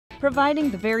Providing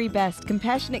the very best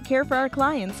compassionate care for our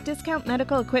clients, Discount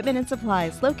Medical Equipment and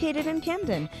Supplies, located in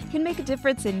Camden, can make a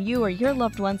difference in you or your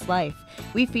loved one's life.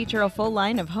 We feature a full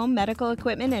line of home medical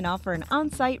equipment and offer an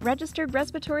on-site registered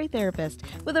respiratory therapist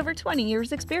with over 20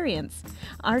 years' experience.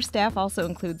 Our staff also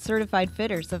includes certified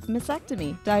fitters of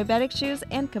mastectomy, diabetic shoes,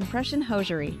 and compression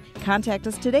hosiery. Contact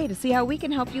us today to see how we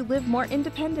can help you live more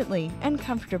independently and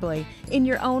comfortably in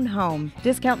your own home.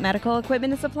 Discount Medical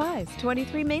Equipment and Supplies,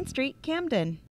 23 Main Street, Camden.